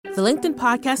The LinkedIn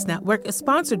Podcast Network is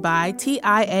sponsored by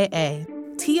TIAA.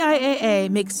 TIAA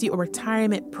makes you a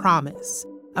retirement promise,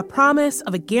 a promise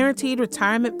of a guaranteed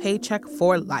retirement paycheck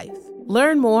for life.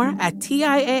 Learn more at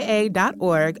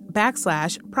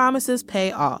TIAA.org/promises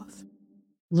pay off.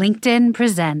 LinkedIn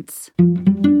presents.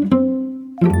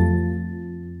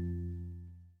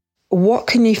 What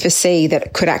can you foresee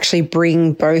that could actually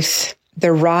bring both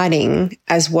the writing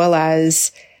as well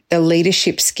as the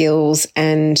leadership skills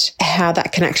and how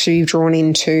that can actually be drawn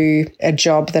into a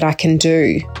job that I can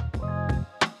do?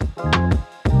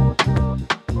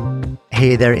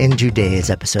 Hey there, in today's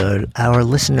episode, our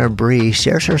listener Bree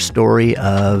shares her story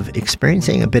of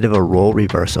experiencing a bit of a role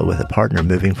reversal with a partner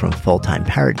moving from full-time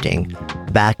parenting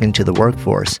back into the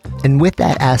workforce. And with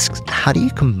that asks, how do you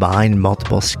combine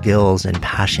multiple skills and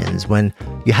passions when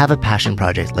you have a passion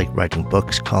project like writing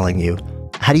books calling you?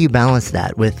 How do you balance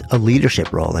that with a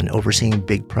leadership role and overseeing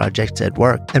big projects at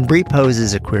work? And Bree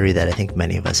poses a query that I think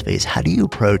many of us face. How do you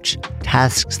approach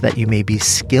tasks that you may be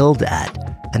skilled at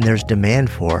and there's demand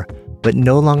for, but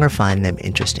no longer find them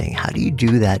interesting? How do you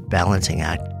do that balancing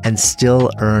act and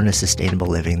still earn a sustainable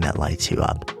living that lights you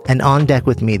up? And on deck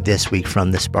with me this week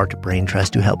from the Sparked Brain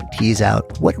Trust to help tease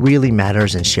out what really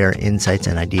matters and share insights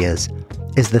and ideas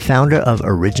is the founder of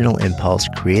Original Impulse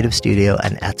Creative Studio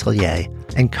and Atelier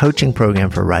and coaching program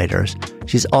for writers.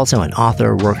 She's also an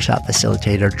author, workshop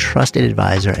facilitator, trusted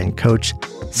advisor, and coach,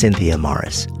 Cynthia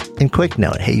Morris. And quick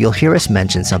note, hey, you'll hear us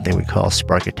mention something we call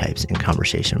Sparketypes in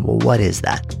conversation. Well, what is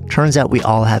that? Turns out we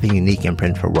all have a unique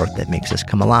imprint for work that makes us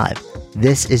come alive.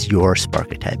 This is your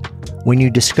Sparketype. When you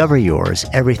discover yours,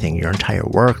 everything, your entire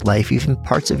work, life, even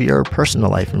parts of your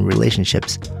personal life and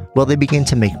relationships, well, they begin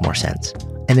to make more sense.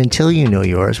 And until you know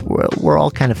yours, we're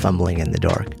all kind of fumbling in the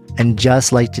dark. And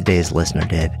just like today's listener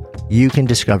did, you can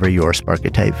discover your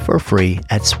Sparketype for free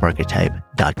at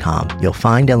sparketype.com. You'll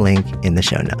find a link in the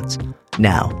show notes.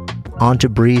 Now, on to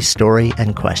Bree's story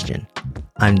and question.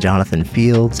 I'm Jonathan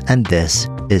Fields, and this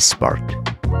is Sparked.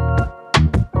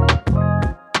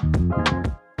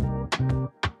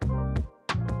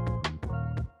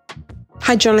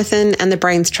 Hi, Jonathan and the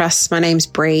Brains Trust. My name's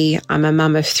Bree. I'm a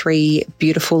mum of 3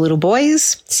 beautiful little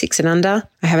boys, 6 and under.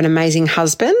 I have an amazing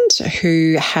husband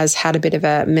who has had a bit of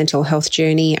a mental health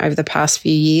journey over the past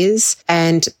few years.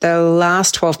 And the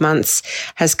last 12 months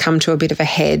has come to a bit of a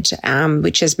head,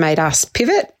 which has made us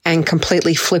pivot and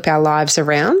completely flip our lives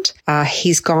around.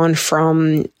 He's gone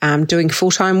from doing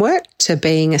full-time work to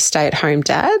being a stay-at-home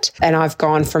dad. And I've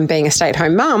gone from being a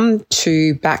stay-at-home mum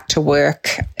to back to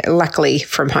work, luckily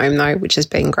from home though, which has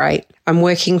been great. I'm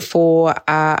working for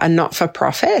a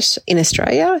not-for-profit in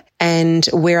Australia, and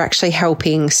we're actually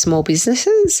helping small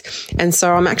businesses. And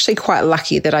so I'm actually quite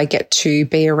lucky that I get to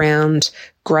be around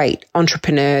great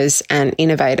entrepreneurs and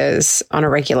innovators on a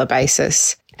regular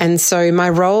basis. And so my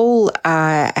role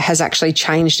has actually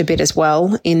changed a bit as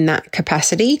well in that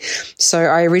capacity. So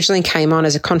I originally came on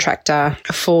as a contractor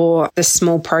for the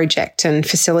small project and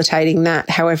facilitating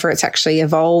that. However, it's actually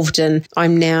evolved, and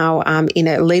I'm now in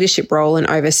a leadership role and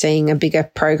overseeing a bigger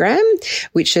program,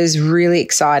 which is really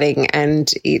exciting.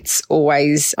 And it's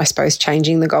always, I suppose,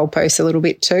 changing the goalposts a little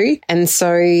bit too. And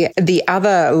so the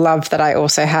other love that I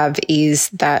also have is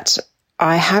that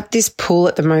I have this pull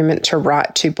at the moment to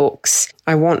write 2 books.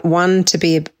 I want one to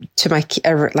be to my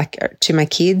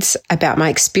kids about my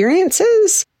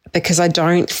experiences, because I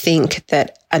don't think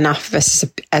that enough of us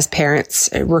as parents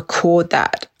record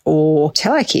that or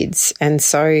tell our kids. And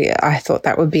so I thought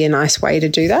that would be a nice way to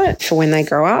do that for when they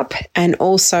grow up. And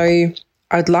also,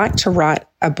 I'd like to write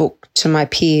a book to my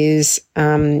peers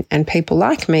and people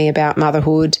like me about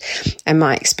motherhood and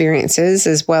my experiences,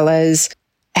 as well as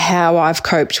how I've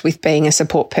coped with being a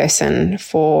support person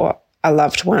for a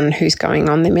loved one who's going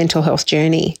on their mental health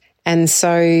journey. And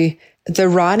so the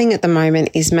writing at the moment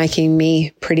is making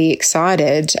me pretty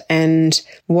excited. And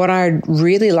what I'd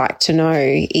really like to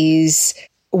know is,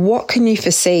 what can you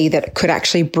foresee that could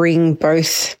actually bring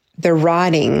both the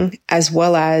writing as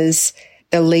well as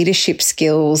the leadership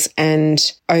skills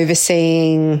and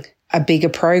overseeing a bigger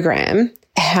program,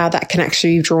 how that can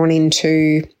actually be drawn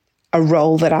into a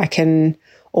role that I can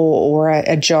or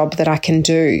a job that I can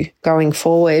do going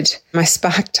forward? My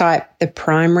spark type, the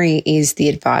primary is the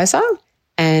advisor,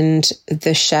 and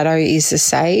the shadow is the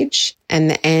sage, and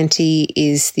the anti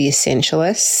is the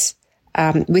essentialist.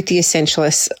 With the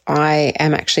essentialist, I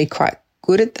am actually quite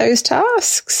good at those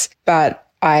tasks, but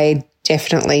I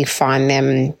definitely find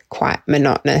them quite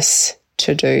monotonous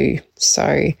to do.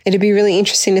 So it'd be really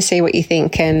interesting to see what you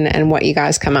think and what you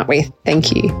guys come up with.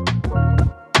 Thank you.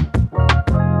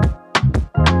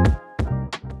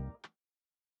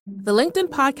 The LinkedIn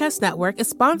Podcast Network is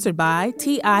sponsored by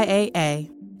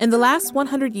TIAA. In the last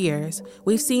 100 years,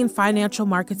 we've seen financial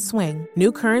markets swing,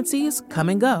 new currencies come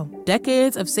and go,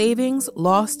 decades of savings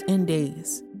lost in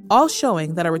days, all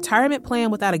showing that a retirement plan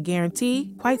without a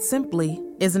guarantee, quite simply,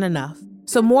 isn't enough.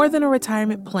 So more than a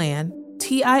retirement plan,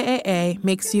 TIAA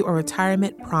makes you a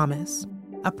retirement promise.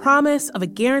 A promise of a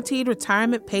guaranteed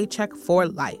retirement paycheck for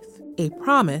life. A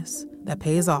promise that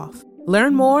pays off.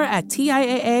 Learn more at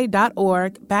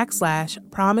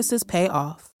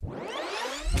TIAA.org/promisespayoff.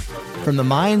 From the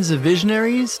minds of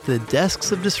visionaries to the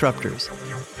desks of disruptors,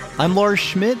 I'm Lars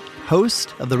Schmidt,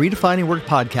 host of the Redefining Work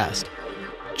podcast.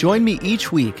 Join me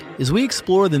each week as we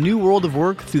explore the new world of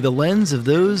work through the lens of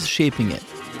those shaping it.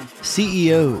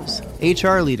 CEOs,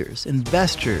 HR leaders,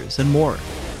 investors, and more.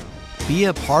 Be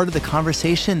a part of the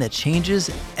conversation that changes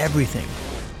everything.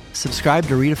 Subscribe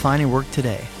to Redefining Work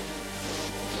today.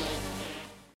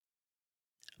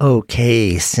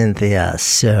 Okay, Cynthia.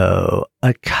 So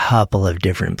a couple of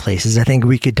different places I think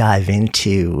we could dive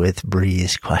into with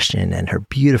Bree's question and her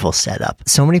beautiful setup.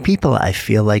 So many people, I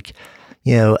feel like,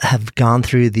 have gone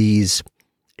through these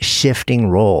shifting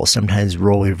roles, sometimes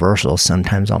role reversals,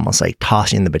 sometimes almost like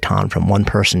tossing the baton from one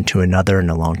person to another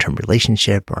in a long-term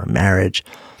relationship or a marriage.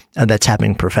 That's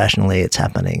happening professionally. It's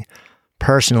happening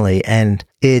personally. And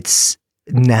it's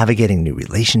navigating new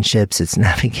relationships, it's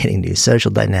navigating new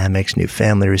social dynamics, new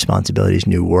family responsibilities,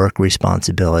 new work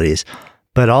responsibilities,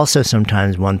 but also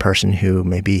sometimes one person who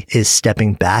maybe is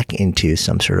stepping back into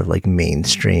some sort of like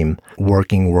mainstream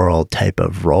working world type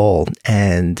of role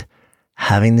and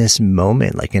having this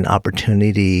moment, like an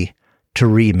opportunity to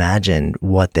reimagine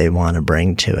what they want to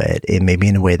bring to it. It may be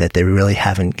in a way that they really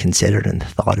haven't considered and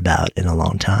thought about in a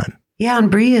long time. Yeah,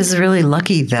 and Bree is really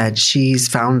lucky that she's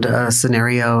found a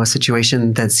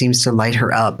situation that seems to light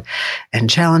her up and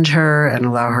challenge her and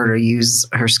allow her to use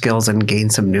her skills and gain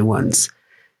some new ones.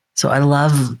 So I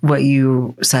love what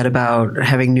you said about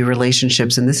having new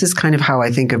relationships. And this is kind of how I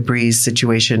think of Bree's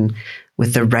situation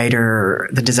with the writer,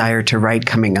 the desire to write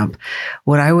coming up.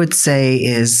 What I would say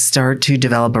is start to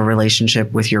develop a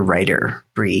relationship with your writer,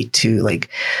 Bree, to like,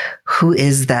 who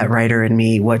is that writer in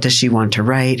me? What does she want to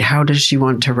write? How does she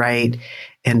want to write?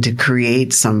 And to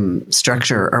create some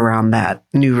structure around that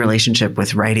new relationship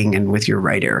with writing and with your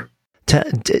writer.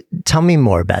 Tell me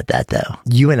more about that, though.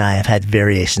 You and I have had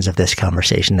variations of this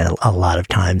conversation a lot of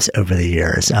times over the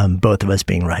years, both of us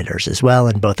being writers as well,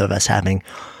 and both of us having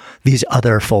these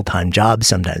other full-time jobs,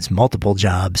 sometimes multiple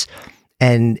jobs.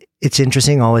 And it's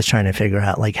interesting always trying to figure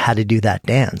out like how to do that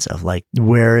dance of like,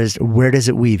 where does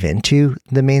it weave into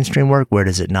the mainstream work? Where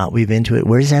does it not weave into it?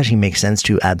 Where does it actually make sense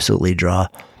to absolutely draw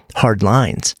hard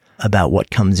lines about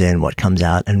what comes in, what comes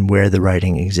out, and where the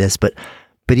writing exists? But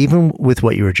even with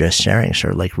what you were just sharing,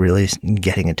 sort of like really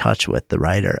getting in touch with the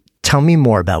writer, tell me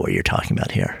more about what you're talking about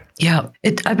here. Yeah,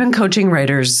 I've been coaching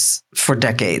writers for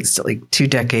decades, like 2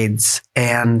 decades.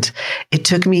 And it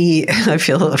took me, I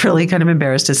feel really kind of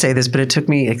embarrassed to say this, but it took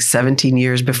me like 17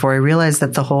 years before I realized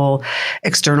that the whole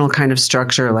external kind of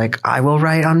structure, like I will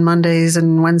write on Mondays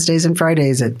and Wednesdays and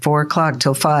Fridays at 4:00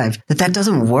 till 5, that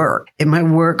doesn't work. It might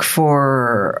work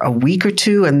for a week or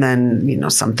two, and then,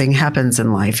 something happens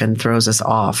in life and throws us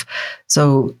off.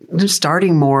 So just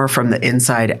starting more from the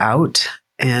inside out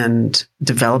and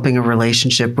developing a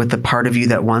relationship with the part of you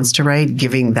that wants to write,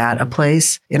 giving that a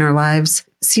place in our lives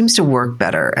seems to work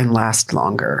better and last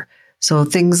longer. So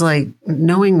things like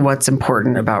knowing what's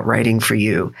important about writing for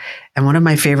you. And one of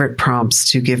my favorite prompts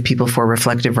to give people for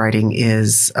reflective writing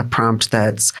is a prompt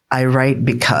that's, I write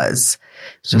because.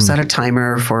 So set a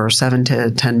timer for 7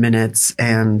 to 10 minutes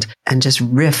and just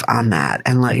riff on that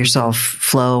and let yourself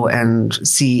flow and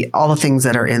see all the things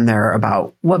that are in there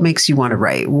about what makes you want to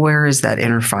write. Where is that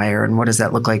inner fire and what does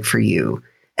that look like for you?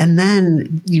 And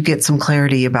then you get some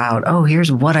clarity about, oh,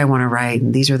 here's what I want to write.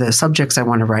 And these are the subjects I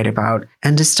want to write about.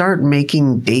 And to start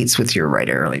making dates with your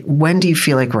writer. Like, when do you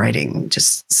feel like writing?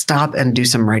 Just stop and do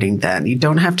some writing then. You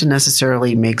don't have to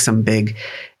necessarily make some big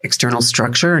external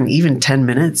structure. And even 10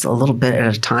 minutes, a little bit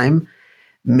at a time,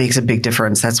 makes a big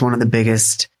difference. That's one of the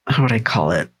biggest, how would I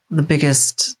call it? The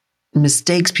biggest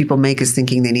mistakes people make is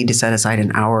thinking they need to set aside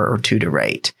an hour or 2 to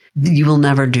write. You will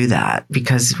never do that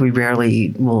because we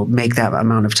rarely will make that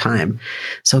amount of time.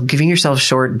 So giving yourself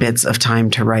short bits of time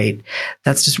to write,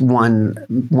 that's just one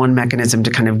mechanism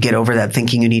to kind of get over that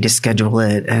thinking you need to schedule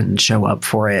it and show up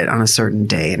for it on a certain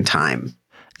day and time.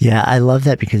 Yeah, I love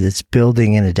that because it's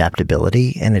building in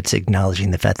adaptability and it's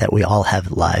acknowledging the fact that we all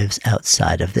have lives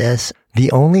outside of this.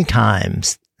 The only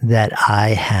times that I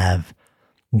have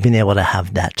been able to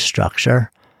have that structure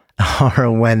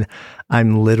are when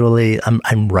I'm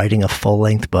writing a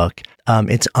full-length book.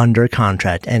 It's under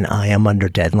contract and I am under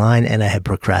deadline and I have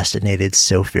procrastinated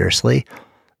so fiercely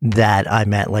that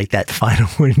I'm at like that final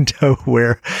window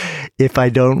where if I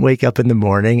don't wake up in the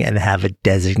morning and have a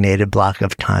designated block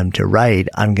of time to write,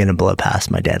 I'm going to blow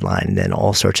past my deadline. And then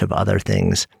all sorts of other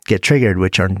things get triggered,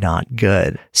 which are not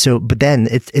good. So, but then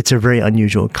it's a very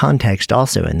unusual context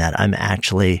also in that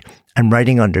I'm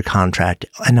writing under contract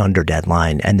and under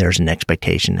deadline, and there's an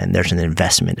expectation and there's an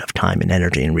investment of time and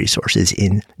energy and resources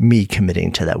in me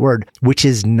committing to that word, which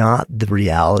is not the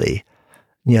reality.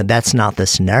 That's not the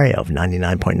scenario of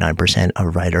 99.9%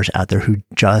 of writers out there who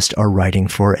just are writing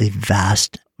for a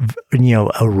vast,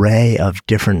 array of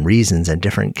different reasons and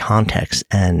different contexts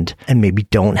and maybe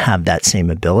don't have that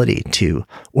same ability to,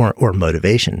 or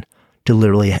motivation to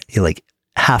literally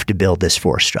have to build this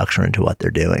force structure into what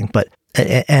they're doing.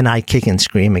 And I kick and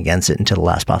scream against it until the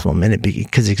last possible minute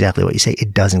because exactly what you say,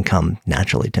 it doesn't come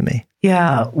naturally to me.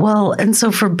 Yeah. Well, and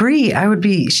so for Bree,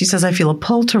 she says, I feel a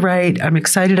pull to write. I'm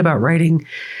excited about writing.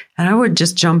 And I would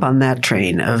just jump on that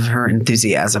train of her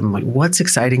enthusiasm. Like, what's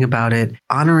exciting about it?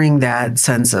 Honoring that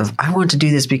sense of, I want to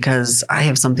do this because I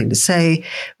have something to say.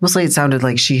 Mostly it sounded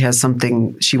like she has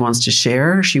something she wants to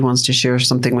share. She wants to share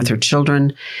something with her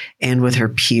children and with her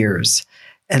peers.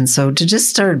 And so to just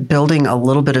start building a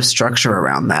little bit of structure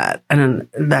around that. And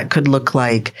that could look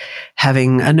like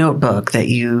having a notebook that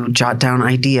you jot down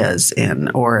ideas in,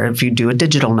 or if you do a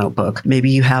digital notebook, maybe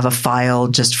you have a file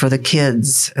just for the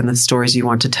kids and the stories you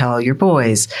want to tell your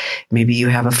boys. Maybe you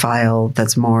have a file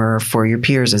that's more for your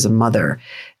peers as a mother.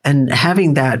 And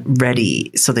having that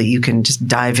ready so that you can just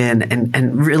dive in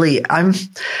and really, I'm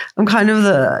kind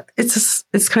of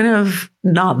it's kind of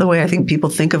not the way I think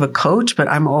people think of a coach, but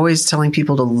I'm always telling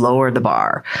people to lower the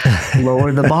bar,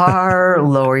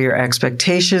 lower your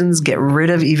expectations, get rid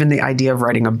of even the idea of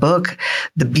writing a book.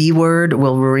 The B word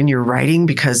will ruin your writing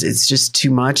because it's just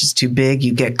too much. It's too big.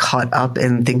 You get caught up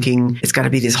in thinking it's got to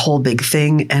be this whole big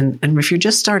thing. And if you're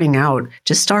just starting out,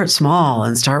 just start small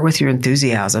and start with your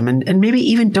enthusiasm and maybe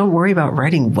even don't worry about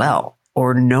writing well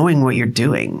or knowing what you're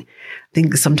doing. I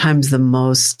think sometimes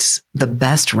the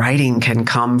best writing can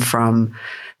come from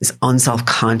this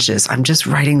unself-conscious. I'm just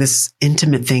writing this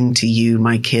intimate thing to you,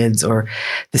 my kids, or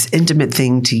this intimate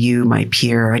thing to you, my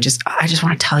peer. I just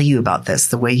want to tell you about this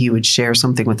the way you would share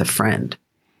something with a friend.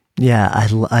 Yeah,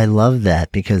 I love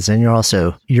that because then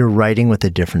you're writing with a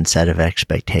different set of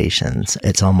expectations.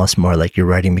 It's almost more like you're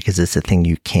writing because it's a thing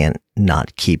you can't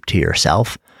not keep to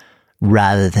yourself,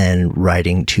 rather than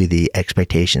writing to the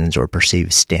expectations or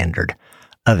perceived standard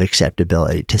of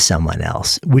acceptability to someone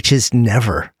else, which is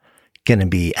never going to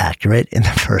be accurate in the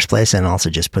first place and also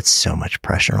just puts so much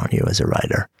pressure on you as a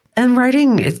writer. And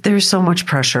writing, there's so much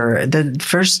pressure.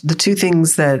 The two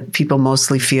things that people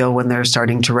mostly feel when they're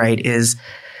starting to write is,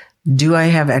 do I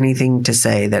have anything to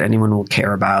say that anyone will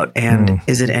care about? And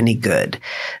is it any good?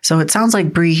 So it sounds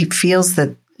like Bree feels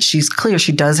that she's clear.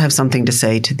 She does have something to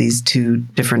say to these two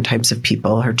different types of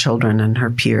people, her children and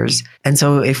her peers. And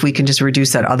so if we can just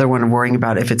reduce that other one of worrying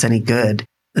about if it's any good.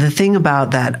 The thing about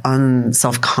that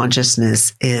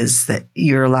unself-consciousness is that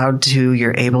you're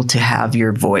able to have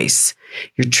your voice,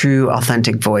 your true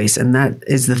authentic voice. And that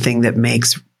is the thing that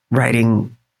makes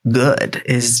writing good,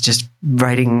 is just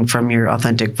writing from your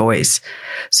authentic voice.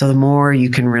 So the more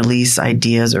you can release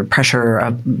ideas or pressure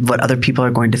of what other people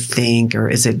are going to think, or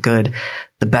is it good,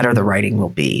 the better the writing will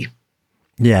be.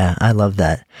 Yeah, I love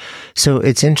that. So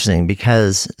it's interesting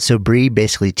because Bree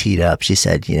basically teed up. She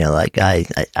said,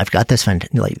 I've got this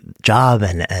job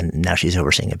and now she's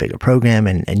overseeing a bigger program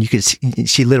and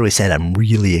she literally said, I'm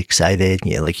really excited.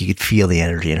 You could feel the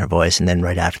energy in her voice. And then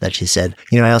right after that, she said,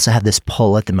 I also have this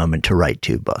pull at the moment to write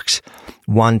 2 books,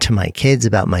 one to my kids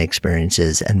about my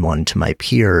experiences and one to my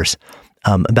peers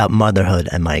about motherhood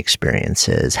and my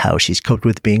experiences, how she's coped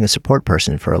with being a support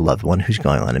person for a loved one who's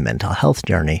going on a mental health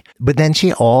journey. But then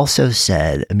she also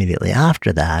said immediately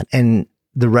after that, and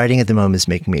the writing at the moment is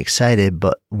making me excited,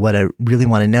 but what I really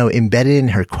want to know, embedded in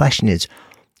her question is,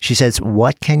 she says,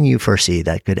 what can you foresee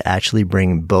that could actually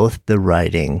bring both the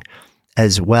writing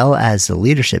as well as the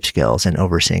leadership skills and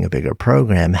overseeing a bigger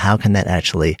program? How can that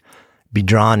actually be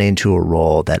drawn into a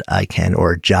role that I can,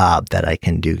 or a job that I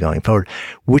can do going forward,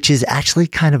 which is actually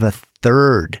kind of a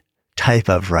third type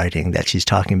of writing that she's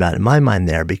talking about in my mind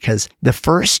there, because the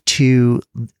first two,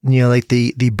 like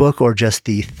the book or just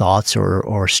the thoughts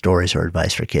or stories or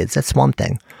advice for kids, that's one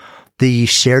thing. The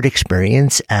shared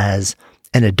experience as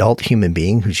an adult human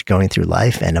being who's going through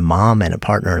life and a mom and a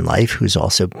partner in life who's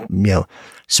also,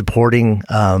 supporting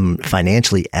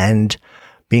financially and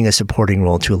being a supporting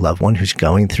role to a loved one who's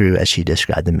going through, as she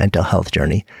described, the mental health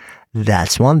journey.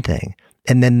 That's one thing.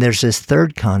 And then there's this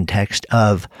third context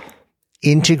of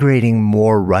integrating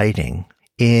more writing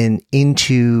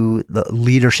into the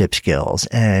leadership skills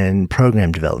and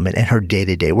program development and her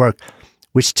day-to-day work,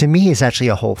 which to me is actually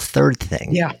a whole third thing.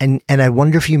 Yeah. And I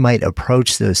wonder if you might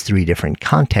approach those three different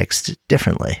contexts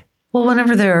differently. Well,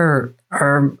 whenever there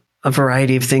are a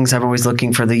variety of things, I'm always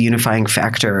looking for the unifying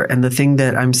factor. And the thing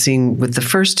that I'm seeing with the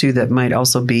first two that might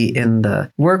also be in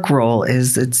the work role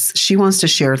is she wants to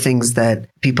share things that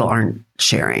people aren't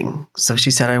sharing. So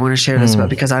she said, I want to share this about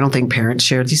because I don't think parents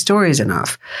share these stories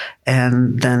enough.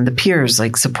 And then the peers,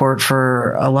 like support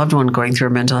for a loved one going through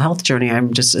a mental health journey.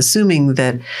 I'm just assuming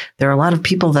that there are a lot of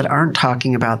people that aren't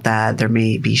talking about that. There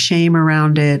may be shame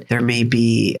around it. There may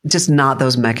be just not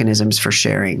those mechanisms for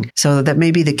sharing. So that may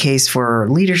be the case for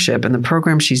leadership and the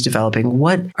program she's developing.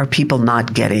 What are people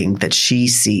not getting that she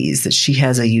sees, that she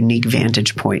has a unique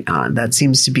vantage point on? That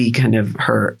seems to be kind of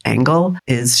her angle,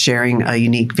 is sharing a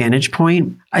unique vantage point.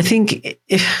 I think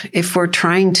if we're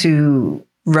trying to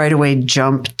right away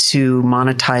jump to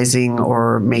monetizing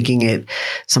or making it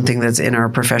something that's in our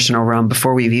professional realm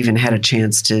before we've even had a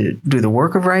chance to do the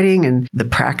work of writing and the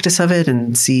practice of it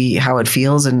and see how it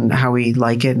feels and how we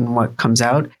like it and what comes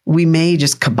out, we may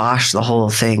just kibosh the whole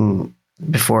thing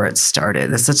before it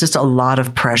started. It's just a lot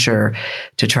of pressure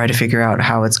to try to figure out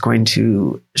how it's going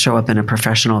to show up in a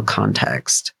professional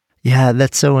context. Yeah,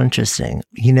 that's so interesting.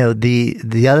 You know,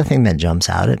 the other thing that jumps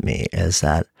out at me is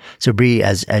that, so Bree,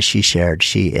 as she shared,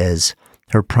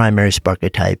 her primary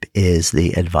archetype is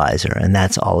the advisor, and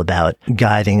that's all about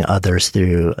guiding others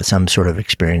through some sort of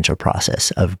experience or process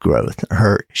of growth.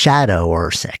 Her shadow or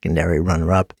secondary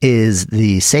runner-up is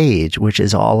the sage, which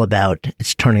is all about,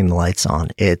 it's turning the lights on.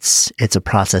 It's a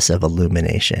process of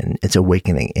illumination. It's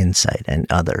awakening insight and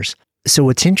others. So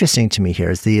what's interesting to me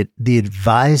here is the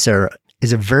advisor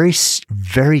is a very,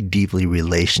 very deeply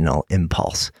relational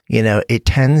impulse. You know, it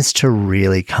tends to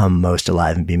really come most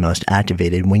alive and be most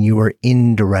activated when you are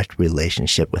in direct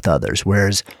relationship with others.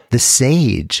 Whereas the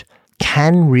sage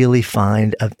can really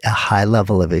find a high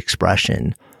level of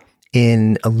expression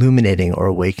in illuminating or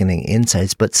awakening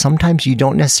insights, but sometimes you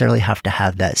don't necessarily have to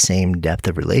have that same depth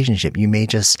of relationship. You may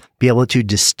just be able to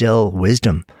distill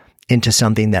wisdom into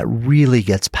something that really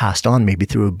gets passed on, maybe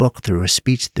through a book, through a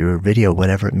speech, through a video,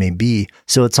 whatever it may be.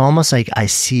 So it's almost like I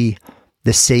see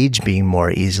the sage being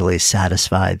more easily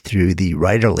satisfied through the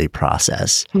writerly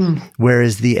process,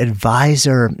 whereas the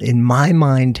advisor, in my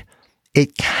mind,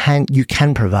 you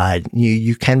can provide,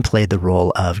 you can play the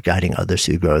role of guiding others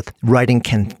through growth. Writing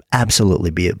can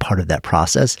absolutely be a part of that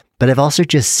process. But I've also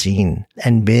just seen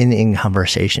and been in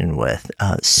conversation with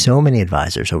so many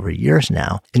advisors over years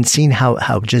now and seen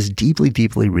how just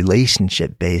deeply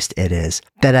relationship based it is,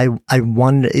 that I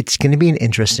wonder, it's going to be an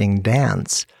interesting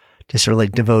dance to sort of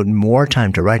like devote more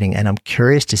time to writing. And I'm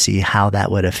curious to see how that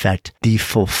would affect the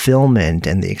fulfillment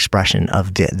and the expression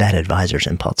of that advisor's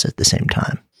impulse at the same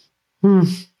time.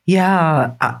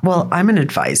 Yeah. Well, I'm an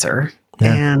advisor.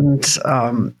 Yeah. And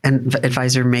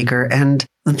advisor maker. And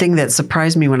the thing that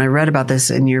surprised me when I read about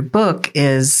this in your book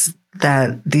is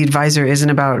that the advisor isn't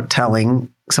about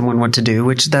telling someone what to do,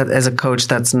 which that as a coach,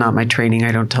 that's not my training.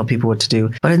 I don't tell people what to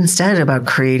do, but instead about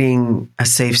creating a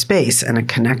safe space and a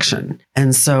connection.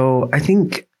 And so I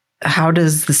think, how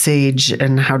does the sage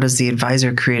and how does the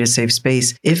advisor create a safe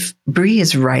space? If Bree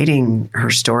is writing her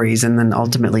stories and then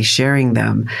ultimately sharing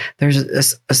them, there's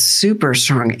a super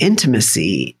strong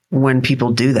intimacy when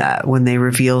people do that, when they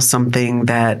reveal something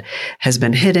that has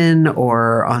been hidden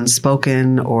or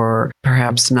unspoken or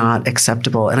perhaps not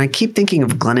acceptable. And I keep thinking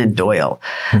of Glennon Doyle.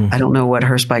 I don't know what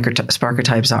her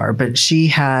sparketypes are, but she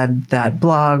had that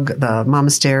blog, The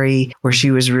Momastery, where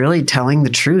she was really telling the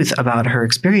truth about her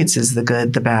experiences, the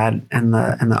good, the bad, and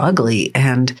the ugly,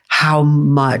 and how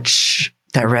much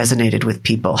that resonated with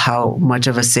people, how much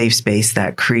of a safe space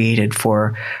that created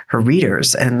for her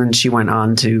readers. And then she went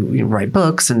on to write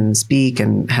books and speak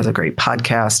and has a great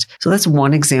podcast. So that's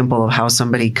one example of how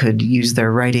somebody could use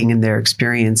their writing and their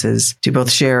experiences to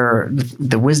both share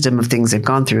the wisdom of things they've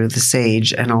gone through, the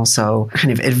sage, and also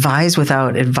kind of advise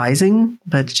without advising,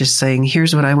 but just saying,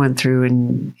 here's what I went through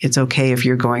and it's okay if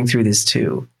you're going through this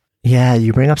too. Yeah,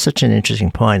 you bring up such an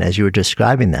interesting point. As you were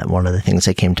describing that, one of the things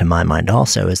that came to my mind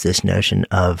also is this notion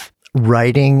of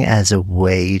writing as a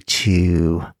way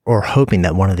to, or hoping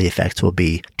that one of the effects will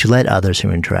be to let others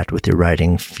who interact with your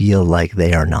writing feel like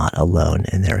they are not alone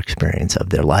in their experience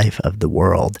of their life, of the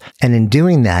world. And in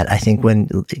doing that, I think when,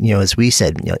 as we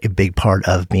said, a big part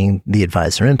of being the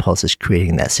advisor impulse is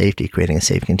creating that safety, creating a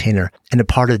safe container. And a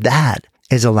part of that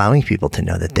is allowing people to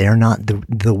know that they're not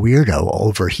the weirdo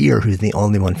over here who's the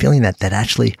only one feeling that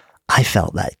actually I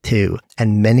felt that too.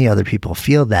 And many other people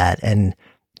feel that. And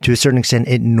to a certain extent,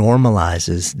 it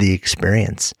normalizes the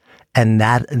experience. And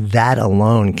that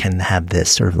alone can have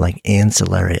this sort of like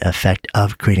ancillary effect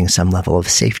of creating some level of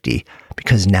safety,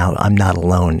 because now I'm not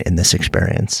alone in this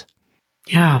experience.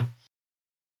 Yeah.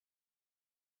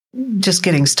 Just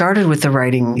getting started with the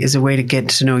writing is a way to get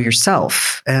to know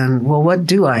yourself. And, well, what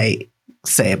do I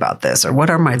say about this? Or what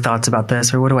are my thoughts about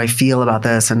this? Or what do I feel about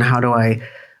this? And how do I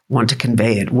want to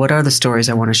convey it? What are the stories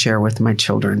I want to share with my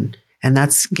children? And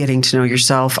that's getting to know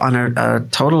yourself on a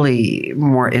totally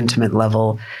more intimate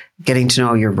level, getting to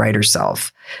know your writer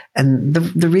self. And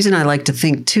the reason I like to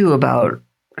think too about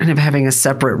kind of having a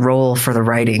separate role for the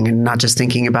writing and not just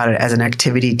thinking about it as an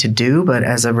activity to do, but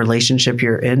as a relationship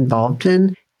you're involved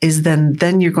in, is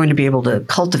then you're going to be able to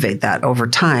cultivate that over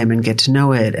time and get to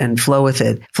know it and flow with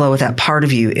that part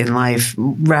of you in life,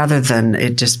 rather than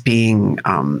it just being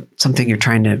something you're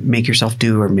trying to make yourself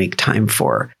do or make time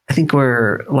for. I think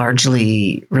we're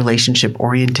largely relationship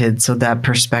oriented, so that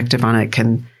perspective on it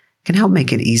can help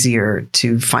make it easier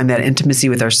to find that intimacy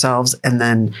with ourselves and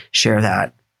then share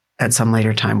that at some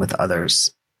later time with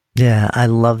others. Yeah, I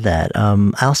love that.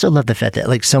 I also love the fact that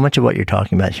like so much of what you're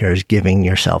talking about here is giving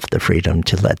yourself the freedom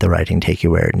to let the writing take you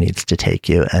where it needs to take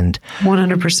you. And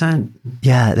 100%.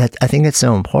 Yeah, I think it's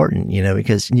so important,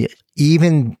 because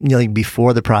even like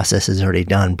before the process is already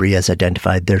done, Bree has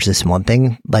identified there's this one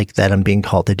thing like that I'm being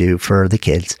called to do for the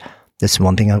kids. This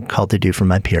one thing I'm called to do for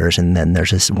my peers. And then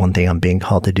there's this one thing I'm being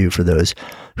called to do for those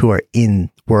who are in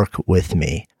work with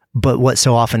me. But what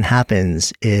so often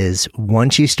happens is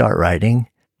once you start writing,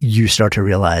 you start to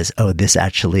realize, oh, this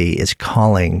actually is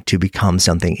calling to become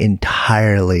something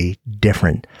entirely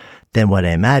different than what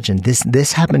I imagined.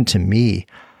 This happened to me.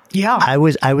 Yeah. I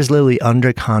was literally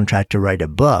under contract to write a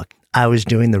book. I was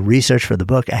doing the research for the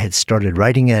book. I had started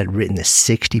writing it. I had written a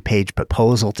 60-page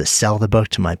proposal to sell the book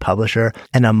to my publisher,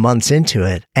 and I'm months into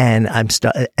it. And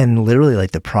and literally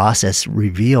like the process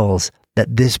reveals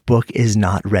that this book is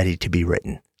not ready to be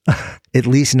written. At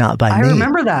least not by me. I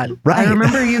remember that. Right. I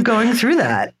remember you going through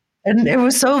that. And it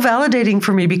was so validating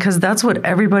for me, because that's what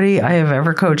everybody I have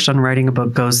ever coached on writing a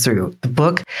book goes through. The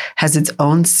book has its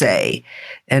own say.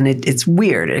 And it's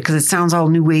weird because it sounds all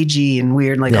new agey and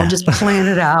weird. Like, Yeah. I'll just plan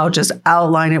it out, just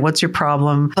outline it. What's your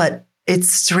problem? But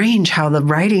it's strange how the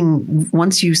writing,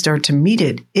 once you start to meet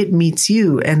it, it meets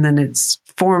you. And then it's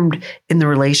formed in the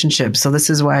relationship. So this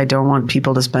is why I don't want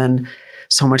people to spend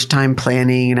so much time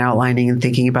planning and outlining and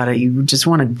thinking about it. You just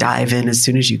want to dive in as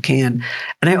soon as you can.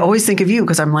 And I always think of you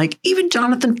because I'm like, even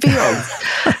Jonathan Fields,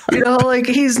 like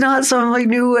he's not some like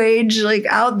new age, like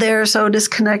out there, so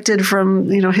disconnected from,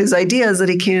 his ideas that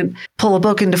he can't pull a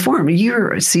book into form.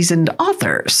 You're a seasoned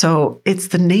author. So it's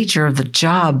the nature of the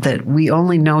job that we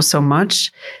only know so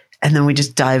much. And then we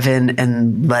just dive in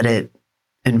and let it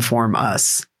inform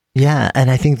us. Yeah.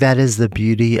 And I think that is the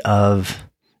beauty of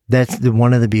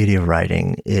one of the beauty of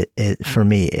writing. It for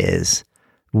me is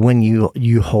when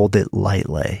you hold it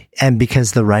lightly, and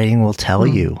because the writing will tell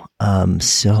you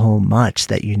so much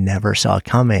that you never saw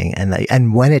coming,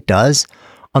 and when it does,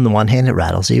 on the one hand, it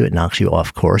rattles you, it knocks you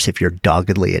off course if you're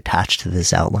doggedly attached to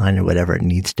this outline or whatever it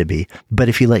needs to be. But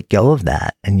if you let go of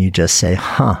that and you just say,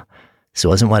 this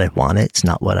wasn't what I wanted, it's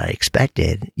not what I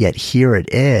expected, yet here it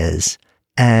is,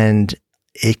 and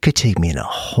it could take me in a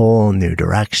whole new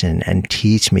direction and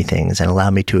teach me things and allow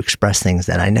me to express things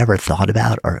that I never thought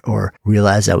about or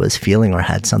realized I was feeling or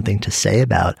had something to say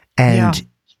about. And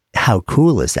how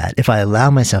cool is that? If I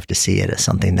allow myself to see it as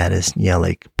something that is,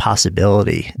 like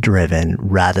possibility driven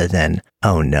rather than,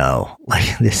 oh no,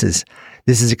 like this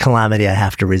is a calamity I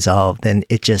have to resolve, then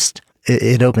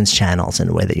it opens channels in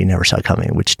a way that you never saw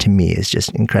coming, which to me is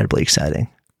just incredibly exciting.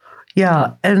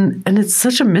 Yeah. And it's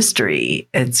such a mystery.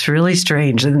 It's really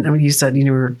strange. And when you said,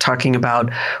 we were talking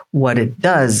about what it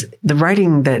does, the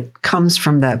writing that comes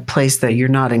from that place that you're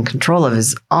not in control of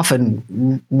is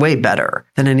often way better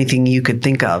than anything you could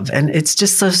think of. And it's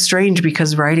just so strange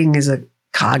because writing is a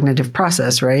cognitive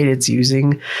process, right? It's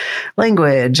using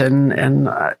language and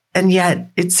yet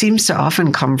it seems to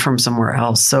often come from somewhere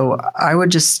else. So I would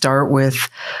just start with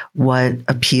what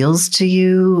appeals to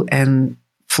you and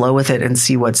flow with it and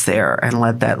see what's there and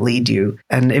let that lead you.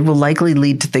 And it will likely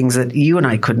lead to things that you and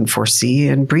I couldn't foresee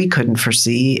and Bree couldn't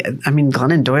foresee. I mean,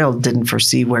 Glennon Doyle didn't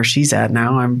foresee where she's at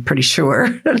now, I'm pretty sure.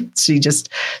 She just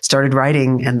started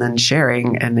writing and then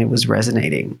sharing, and it was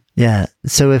resonating. Yeah.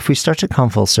 So if we start to come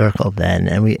full circle then,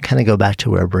 and we kind of go back to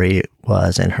where Bree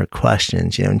was and her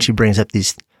questions, and she brings up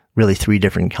these really 3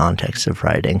 different contexts of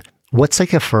writing. What's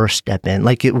like a first step in?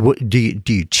 Like, do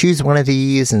you choose one of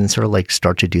these and sort of like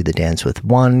start to do the dance with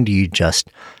one? Do you just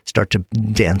start to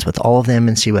dance with all of them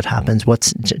and see what happens?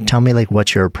 Tell me like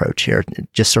what's your approach here?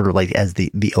 Just sort of like as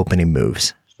the opening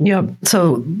moves. Yep.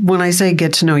 So when I say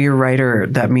get to know your writer,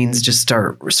 that means just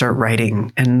start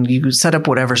writing, and you set up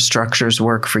whatever structures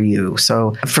work for you.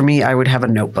 So for me, I would have a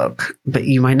notebook, but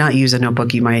you might not use a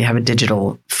notebook. You might have a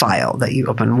digital file that you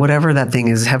open, whatever that thing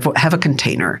is, have a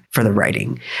container for the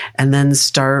writing, and then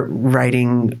start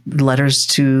writing letters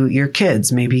to your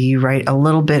kids. Maybe you write a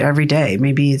little bit every day.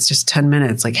 Maybe it's just 10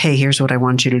 minutes. Like, hey, here's what I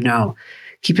want you to know.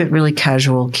 Keep it really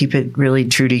casual. Keep it really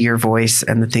true to your voice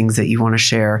and the things that you want to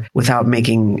share without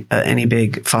making any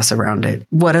big fuss around it.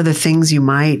 What other things you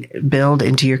might build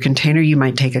into your container? You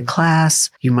might take a class.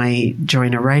 You might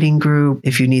join a writing group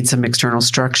if you need some external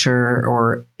structure,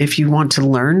 or if you want to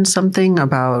learn something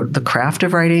about the craft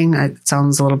of writing. It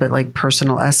sounds a little bit like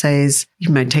personal essays. You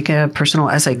might take a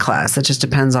personal essay class. That just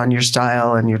depends on your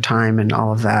style and your time and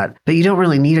all of that. But you don't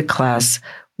really need a class.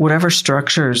 Whatever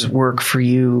structures work for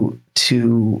you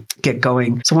to get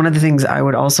going. So one of the things I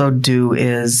would also do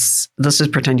is, let's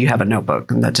just pretend you have a notebook,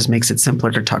 and that just makes it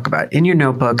simpler to talk about. In your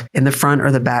notebook, in the front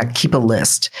or the back, keep a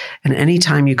list. And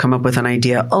anytime you come up with an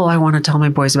idea, oh, I want to tell my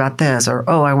boys about this, or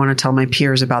oh, I want to tell my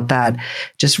peers about that,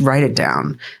 just write it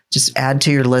down. Just add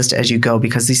to your list as you go,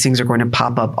 because these things are going to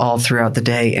pop up all throughout the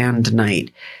day and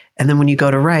night. And then when you go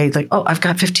to write, like, oh, I've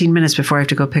got 15 minutes before I have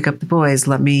to go pick up the boys.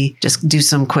 Let me just do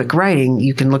some quick writing.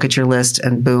 You can look at your list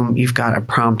and boom, you've got a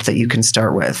prompt that you can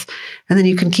start with. And then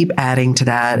you can keep adding to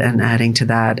that and adding to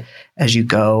that as you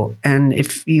go. And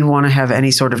if you want to have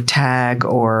any sort of tag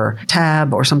or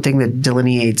tab or something that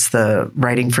delineates the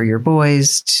writing for your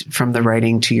boys from the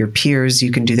writing to your peers,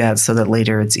 you can do that so that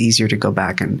later it's easier to go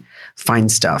back and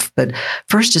find stuff. But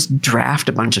first, just draft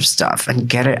a bunch of stuff and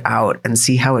get it out and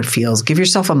see how it feels. Give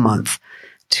yourself a month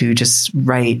to just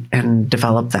write and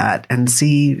develop that and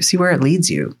see where it leads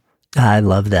you. I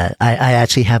love that. I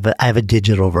actually have a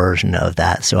digital version of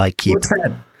that. So I keep, What's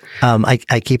that?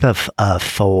 I keep a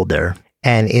folder,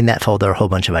 and in that folder are a whole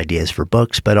bunch of ideas for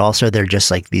books, but also they're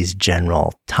just like these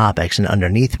general topics. And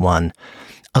underneath one,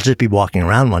 I'll just be walking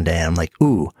around one day and I'm like,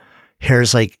 ooh,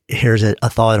 here's a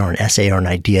thought or an essay or an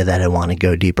idea that I want to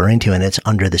go deeper into. And it's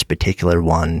under this particular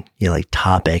one, like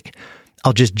topic.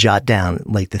 I'll just jot down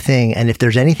like the thing. And if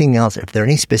there's anything else, if there are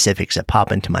any specifics that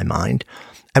pop into my mind,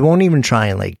 I won't even try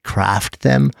and like craft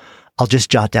them. I'll just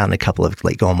jot down a couple of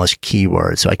like almost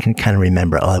keywords so I can kind of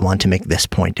remember, oh, I want to make this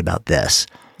point about this.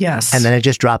 Yes. And then I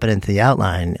just drop it into the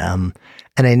outline. And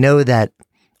I know that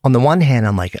on the one hand,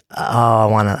 I'm like, oh,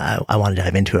 I want to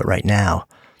dive into it right now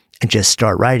and just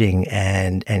start writing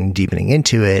and deepening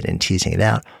into it and teasing it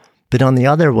out. But on the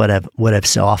other, what I've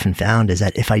so often found is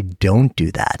that if I don't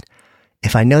do that,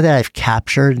 if I know that I've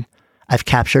captured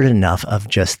enough of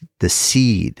just the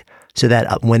seed so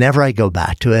that whenever I go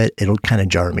back to it, it'll kind of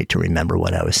jar me to remember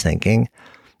what I was thinking.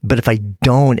 But if I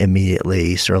don't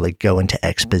immediately sort of like go into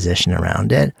exposition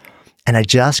around it, and I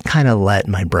just kind of let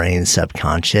my brain's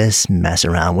subconscious mess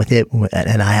around with it,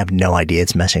 and I have no idea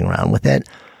it's messing around with it,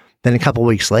 then a couple of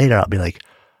weeks later, I'll be like,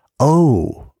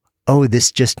 oh,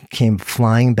 this just came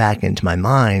flying back into my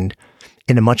mind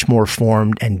in a much more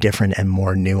formed and different and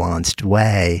more nuanced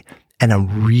way. And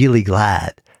I'm really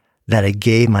glad that I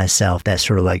gave myself that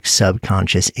sort of like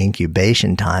subconscious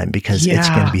incubation time, because it's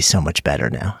going to be so much better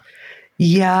now.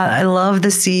 Yeah, I love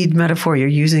the seed metaphor you're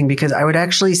using, because I would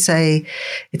actually say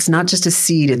it's not just a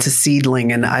seed, it's a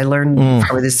seedling. And I learned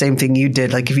probably the same thing you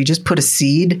did. Like if you just put a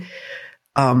seed,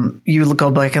 you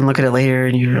go back and look at it later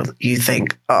and you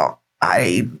think, oh,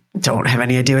 I don't have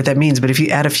any idea what that means. But if you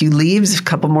add a few leaves, a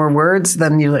couple more words,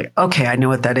 then you're like, okay, I know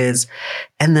what that is.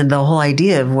 And then the whole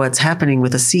idea of what's happening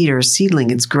with a seed or a seedling,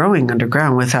 it's growing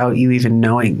underground without you even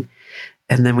knowing.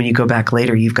 And then when you go back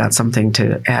later, you've got something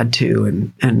to add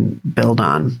to and build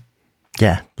on.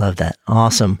 Yeah, love that.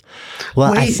 Awesome.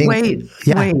 Well, wait.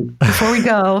 Before we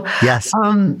go. Yes.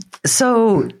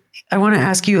 So I want to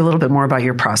ask you a little bit more about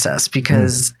your process,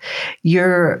 because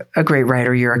you're a great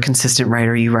writer. You're a consistent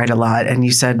writer. You write a lot. And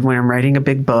you said, when I'm writing a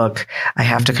big book, I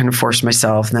have to kind of force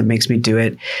myself, and that makes me do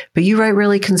it. But you write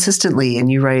really consistently,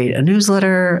 and you write a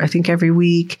newsletter, I think, every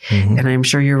week. Mm-hmm. And I'm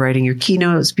sure you're writing your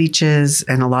keynote speeches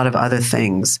and a lot of other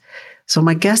things. So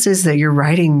my guess is that you're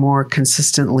writing more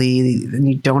consistently and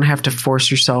you don't have to force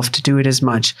yourself to do it as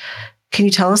much. Can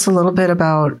you tell us a little bit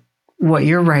about what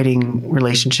your writing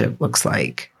relationship looks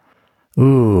like?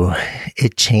 Ooh,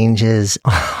 it changes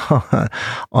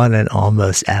on an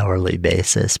almost hourly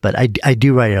basis, but I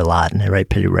do write a lot, and I write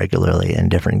pretty regularly in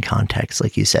different contexts.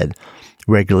 Like you said,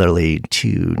 regularly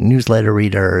to newsletter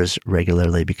readers,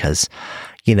 regularly because,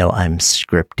 I'm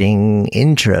scripting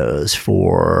intros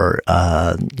for,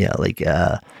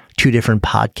 2 different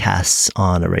podcasts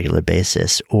on a regular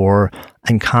basis, or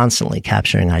I'm constantly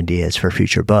capturing ideas for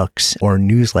future books or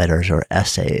newsletters or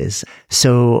essays.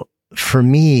 So for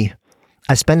me,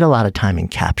 I spend a lot of time in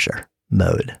capture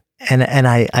mode. And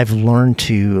I've learned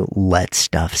to let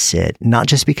stuff sit, not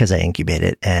just because I incubate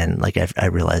it and like I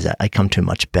realize that I come to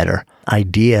much better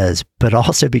ideas, but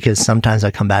also because sometimes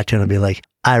I come back to it and be like,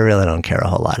 I really don't care a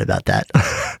whole lot about that.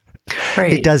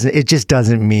 Right. It just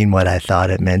doesn't mean what I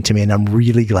thought it meant to me. And I'm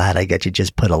really glad I get to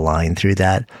just put a line through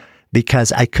that,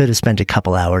 because I could have spent a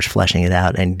couple hours fleshing it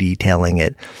out and detailing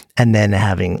it, and then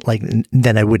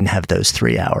then I wouldn't have those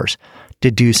 3 hours to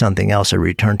do something else or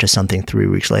return to something 3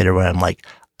 weeks later where I'm like,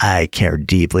 I care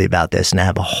deeply about this and I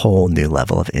have a whole new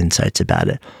level of insights about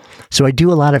it. So I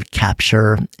do a lot of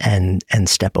capture and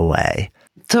step away.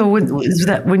 So is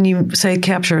that when you say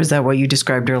capture, is that what you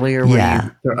described earlier?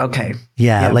 Okay.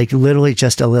 Yeah, like literally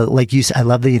just a little, like you said, I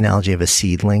love the analogy of a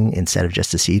seedling instead of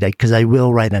just a seed, because I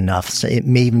will write enough. So it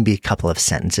may even be a couple of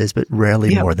sentences, but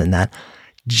rarely more than that.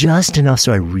 Just enough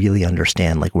so I really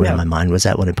understand like where my mind was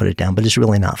at when I put it down, but it's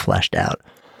really not fleshed out.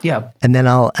 Yeah. And then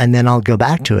I'll go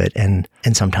back to it and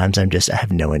sometimes I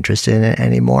have no interest in it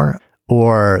anymore.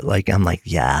 Or like, I'm like,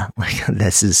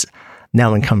 this is,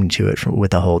 now I'm coming to it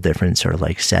with a whole different sort of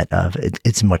like set of,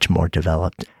 it's much more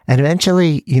developed. And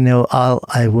eventually, there are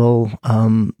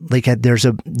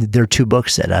 2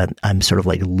 books that I'm sort of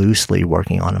like loosely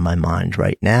working on in my mind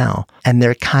right now. And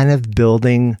they're kind of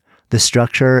building the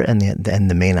structure, and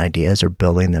the main ideas are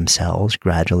building themselves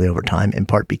gradually over time, in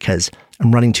part because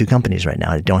I'm running 2 companies right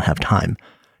now. I don't have time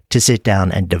to sit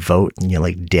down and devote,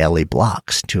 like daily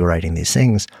blocks to writing these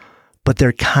things, but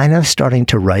they're kind of starting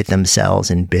to write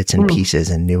themselves in bits and pieces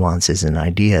and nuances and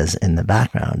ideas in the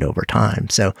background over time.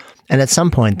 So, and at some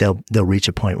point they'll reach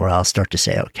a point where I'll start to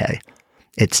say, okay,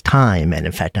 it's time. And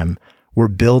in fact, we're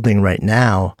building right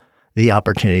now the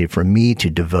opportunity for me to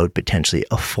devote potentially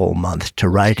a full month to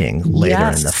writing later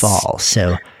in the fall.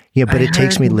 So, but it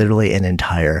takes me literally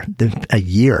a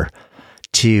year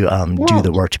to do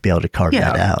the work to be able to carve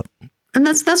that out. And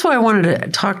that's why I wanted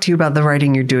to talk to you about the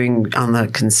writing you're doing on the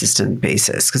consistent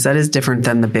basis, because that is different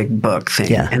than the big book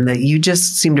thing. Yeah. And that you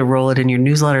just seem to roll it in. Your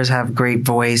newsletters have great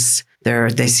voice.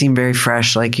 They seem very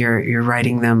fresh, like you're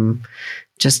writing them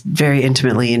just very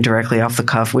intimately and directly off the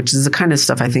cuff, which is the kind of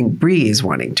stuff I think Bree is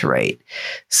wanting to write.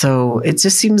 So it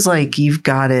just seems like you've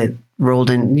got it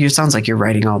rolled in. It sounds like you're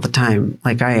writing all the time,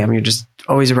 like I am. You're just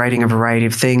always writing a variety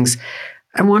of things.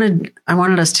 I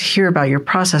wanted us to hear about your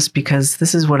process, because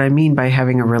this is what I mean by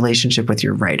having a relationship with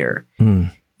your writer.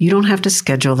 You don't have to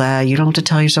schedule that. You don't have to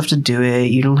tell yourself to do it.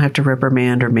 You don't have to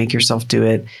reprimand or make yourself do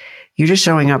it. You're just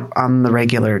showing up on the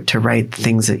regular to write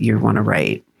things that you want to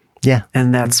write. Yeah.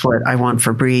 And that's what I want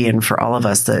for Bree and for all of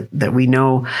us, that we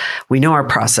know our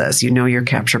process. Your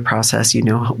capture process,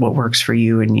 what works for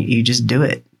you, and you just do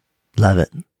it. Love it.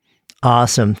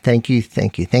 Awesome. Thank you.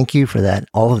 Thank you. Thank you for that.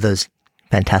 All of those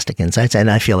fantastic insights. And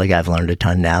I feel like I've learned a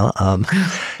ton now.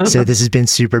 So this has been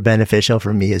super beneficial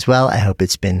for me as well. I hope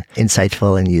it's been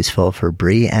insightful and useful for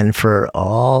Bree and for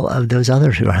all of those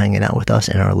others who are hanging out with us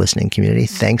in our listening community.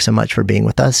 Thanks so much for being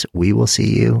with us. We will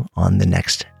see you on the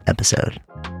next episode.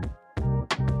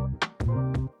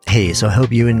 Hey, so I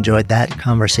hope you enjoyed that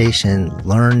conversation,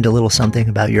 learned a little something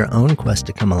about your own quest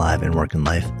to come alive in work and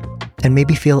life, and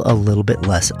maybe feel a little bit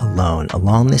less alone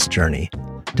along this journey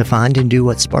to find and do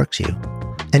what sparks you.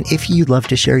 And if you'd love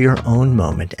to share your own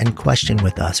moment and question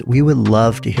with us, we would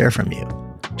love to hear from you.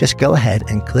 Just go ahead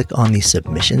and click on the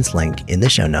submissions link in the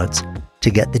show notes to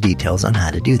get the details on how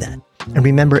to do that. And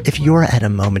remember, if you're at a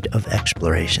moment of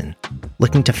exploration,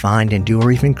 looking to find and do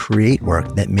or even create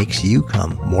work that makes you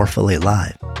come more fully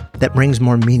alive, that brings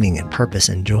more meaning and purpose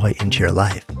and joy into your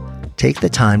life, take the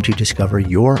time to discover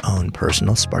your own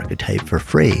personal Sparketype for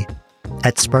free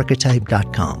at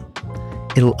Sparketype.com.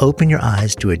 It'll open your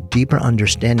eyes to a deeper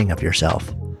understanding of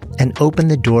yourself and open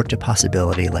the door to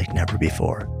possibility like never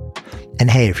before. And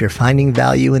hey, if you're finding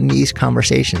value in these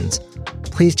conversations,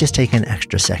 please just take an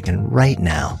extra second right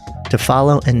now to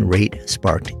follow and rate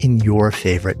Sparked in your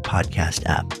favorite podcast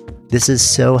app. This is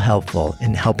so helpful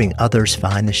in helping others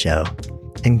find the show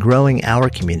and growing our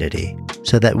community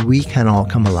so that we can all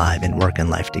come alive in work and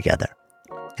life together.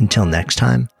 Until next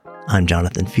time, I'm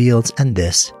Jonathan Fields, and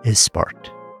this is Sparked.